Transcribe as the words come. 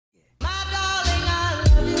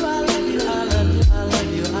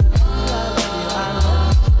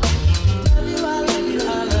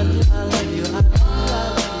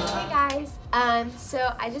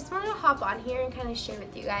So I just wanted to hop on here and kind of share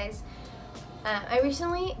with you guys. I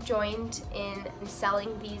recently joined in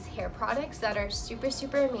selling these hair products that are super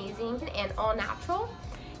amazing and all natural,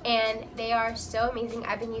 and they are so amazing.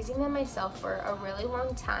 I've been using them myself for a really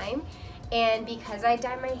long time, and because I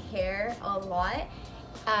dye my hair a lot,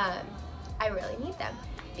 I really need them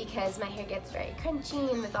because my hair gets very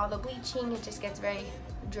crunchy, and with all the bleaching it just gets very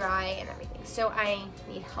dry and everything. So I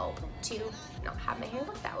need help to not have my hair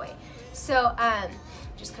look that way. So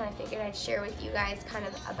just kind of figured I'd share with you guys kind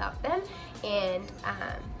of about them and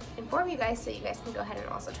inform you guys so you guys can go ahead and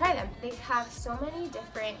also try them. They have so many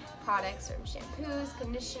different products, from shampoos,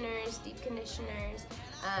 conditioners, deep conditioners,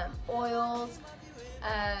 oils,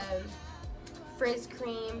 frizz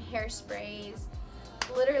cream, hairsprays,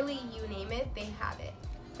 literally you name it, they have it.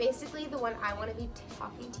 Basically the one I want to be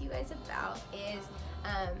talking to you guys about is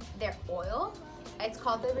their oil. It's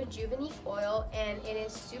called the Rejuvenate oil, and it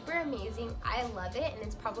is super amazing. I love it, and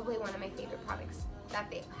it's probably one of my favorite products that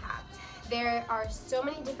they have. There are so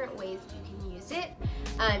many different ways you can use it.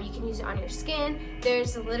 You can use it on your skin.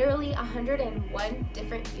 There's literally 101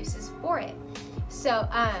 different uses for it. So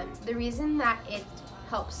the reason that it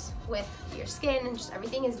helps with your skin and just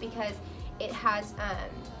everything is because it has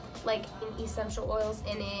like essential oils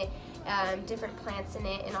in it, different plants in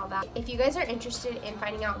it and all that. If you guys are interested in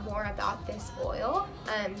finding out more about this oil,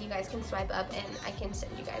 you guys can swipe up and I can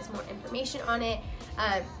send you guys more information on it.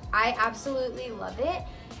 I absolutely love it,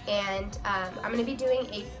 and I'm going to be doing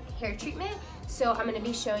a hair treatment, so I'm going to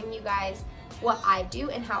be showing you guys what I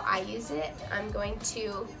do and how I use it. I'm going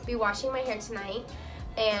to be washing my hair tonight,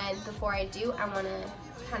 and before I do, I want to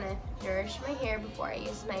kind of nourish my hair before I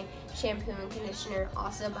use my shampoo and conditioner,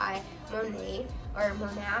 also by MONAT or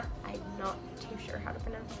MONAT. I'm not too sure how to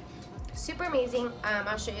pronounce it. Super amazing.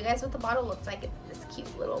 I'll show you guys what the bottle looks like. It's this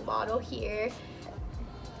cute little bottle here.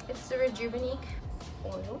 It's the Rejuvenate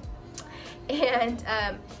oil, and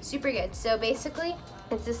super good. So basically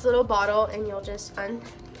it's this little bottle, and you'll just uncap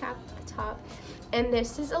the top, and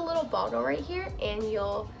this is a little bottle right here, and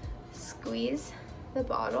you'll squeeze the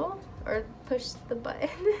bottle or push the button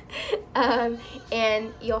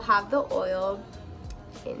and you'll have the oil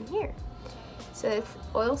in here. So it's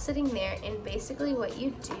oil sitting there, and basically what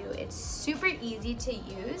you do, it's super easy to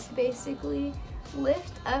use. Basically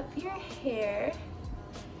lift up your hair,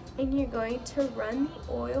 and you're going to run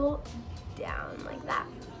the oil down like that.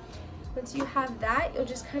 Once you have that, you'll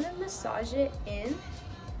just kind of massage it in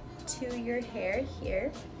to your hair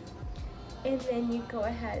here, and then you go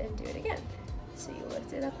ahead and do it again. So you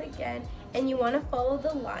lift it up again, and you want to follow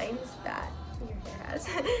the lines that your hair has.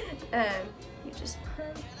 You just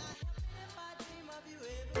pump.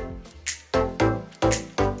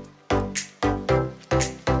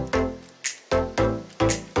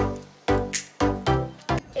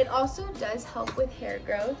 It also does help with hair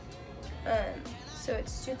growth, so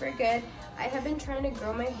it's super good. I have been trying to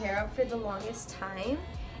grow my hair out for the longest time,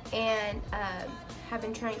 and have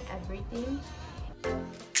been trying everything.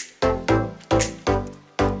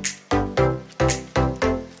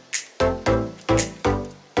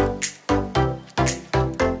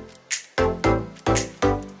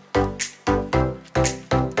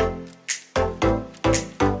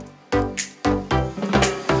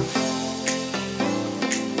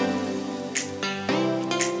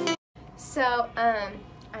 So I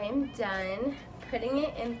am done putting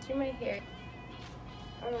it in through my hair,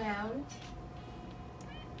 around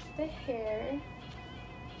the hair,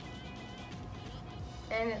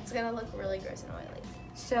 and it's gonna look really gross and oily.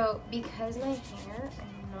 So because my hair,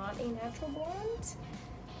 I'm not a natural blonde,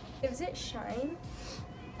 gives it shine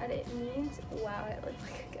that it needs. Wow, it looks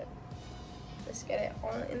like a good. Just get it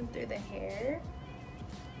all in through the hair,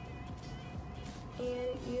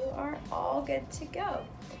 and you are all good to go.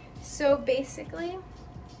 So basically,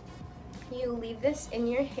 you leave this in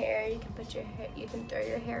your hair. You can put your hair, you can throw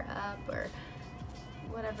your hair up or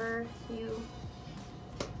whatever you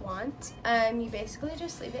want. You basically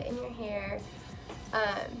just leave it in your hair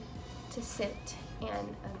to sit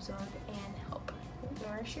and absorb and help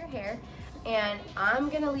nourish your hair. And I'm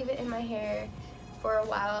gonna leave it in my hair for a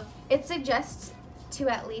while. It suggests to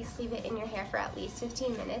at least leave it in your hair for at least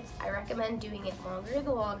 15 minutes. I recommend doing it longer.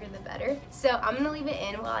 The longer the better. So I'm gonna leave it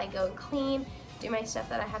in while I go and clean, do my stuff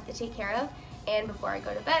that I have to take care of, and before I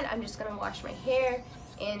go to bed, I'm just gonna wash my hair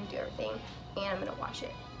and do everything, and I'm gonna wash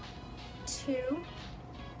it to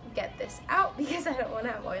get this out because I don't want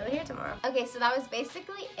to have oily hair tomorrow. Okay, so that was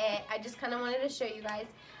basically it. I just kind of wanted to show you guys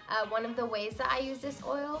one of the ways that I use this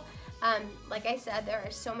oil. Like I said, there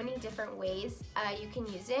are so many different ways you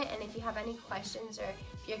can use it, and if you have any questions or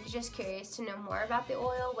if you're just curious to know more about the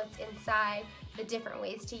oil, what's inside, the different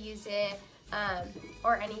ways to use it,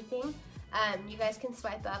 or anything, you guys can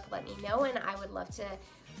swipe up, let me know, and I would love to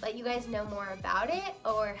let you guys know more about it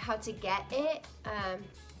or how to get it.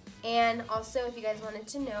 And also, if you guys wanted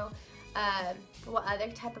to know what other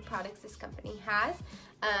type of products this company has,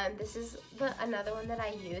 this is another one that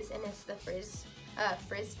I use, and it's the Frizz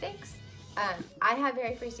Fix. I have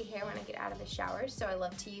very frizzy hair when I get out of the shower, so I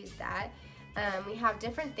love to use that. We have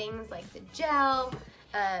different things like the gel.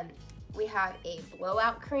 We have a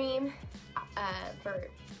blowout cream for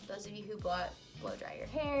those of you who blow dry your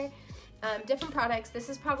hair. Different products. This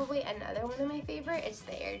is probably another one of my favorite. It's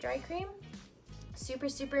the air dry cream. Super,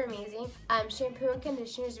 super amazing. Shampoo and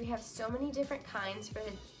conditioners. We have so many different kinds for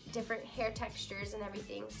different hair textures and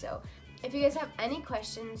everything. So if you guys have any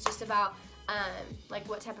questions just about like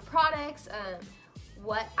what type of products,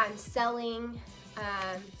 what I'm selling,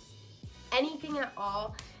 anything at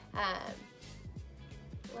all,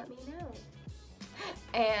 let me know.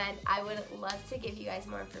 And I would love to give you guys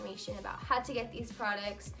more information about how to get these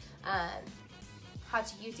products, how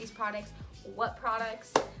to use these products, what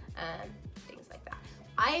products, things like that.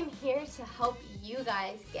 I am here to help you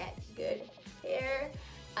guys get good hair.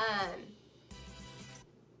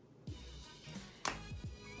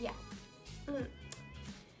 Yeah.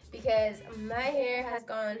 Because my hair has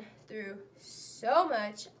gone through so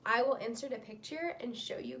much. I will insert a picture and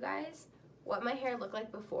show you guys what my hair looked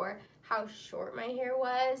like before, how short my hair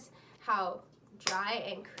was, how dry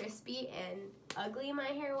and crispy and ugly my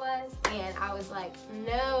hair was, and I was like,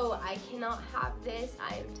 no, I cannot have this.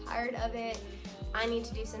 I am tired of it. I need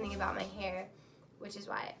to do something about my hair, which is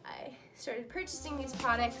why I started purchasing these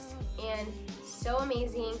products, and so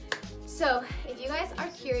amazing. So if you guys are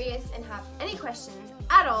curious and have any questions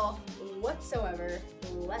at all whatsoever,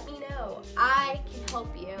 let me know. I can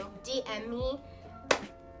help you. DM me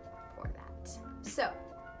for that. So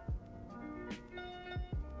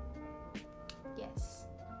yes,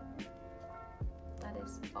 that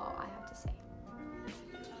is all I have to say.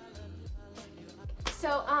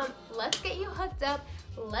 So let's get you hooked up.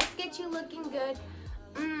 Let's get you looking good.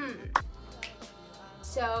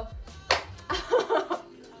 So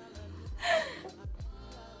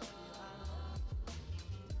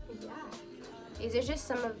yeah, these are just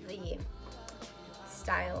some of the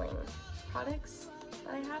styling products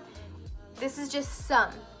that I have. This is just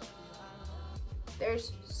some.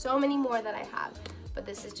 There's so many more that I have, but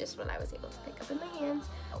this is just what I was able to pick up in my hands.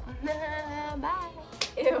 Bye.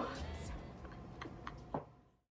 Ew.